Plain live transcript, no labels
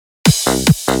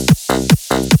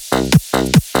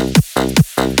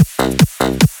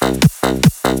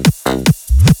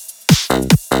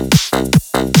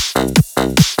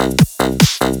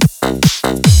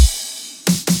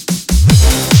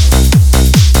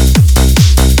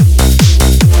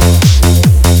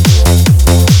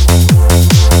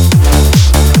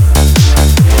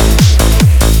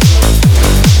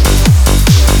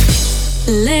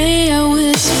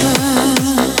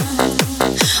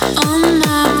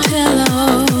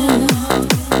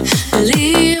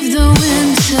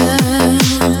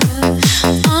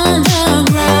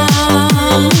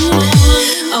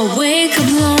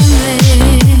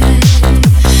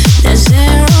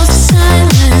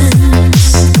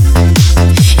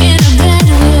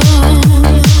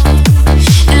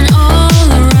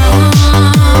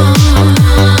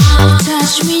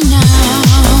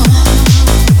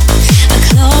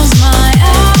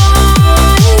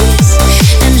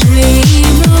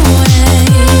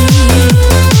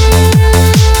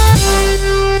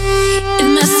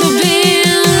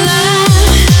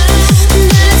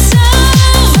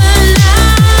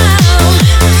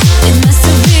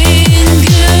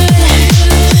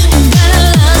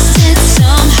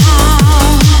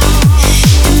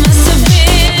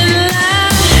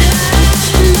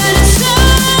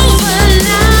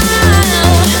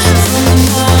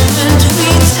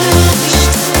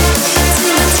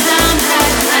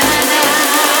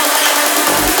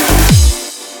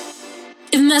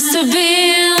Must have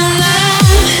been love.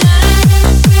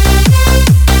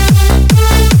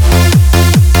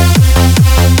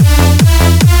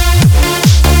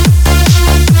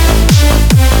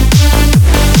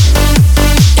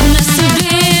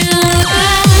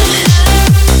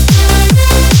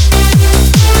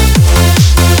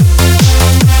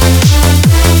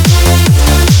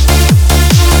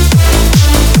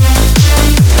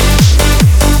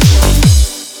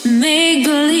 Make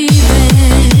believe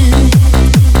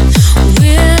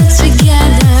we're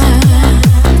together,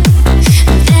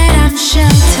 that I'm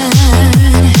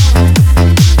sheltered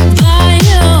by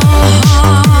your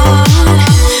heart,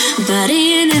 but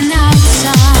in and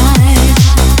outside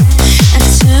I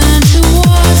turn to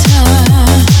water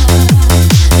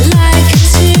like a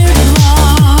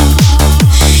teardrop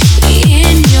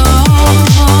in your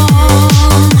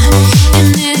palm,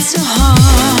 and it's so hard.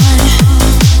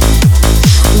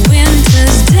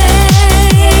 Winter's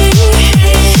day,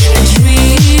 a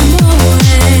dream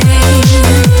away.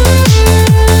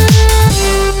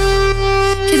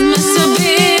 It must have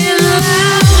been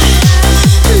love,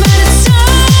 but it's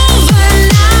over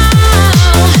now.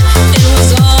 It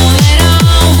was all that I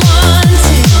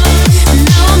wanted,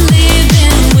 now I'm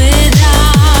living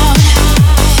without.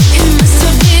 It must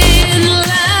have been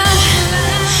love,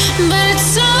 but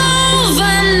it's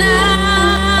over now.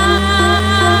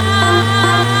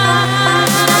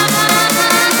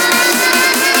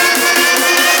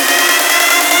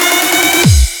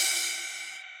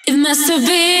 It must have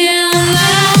been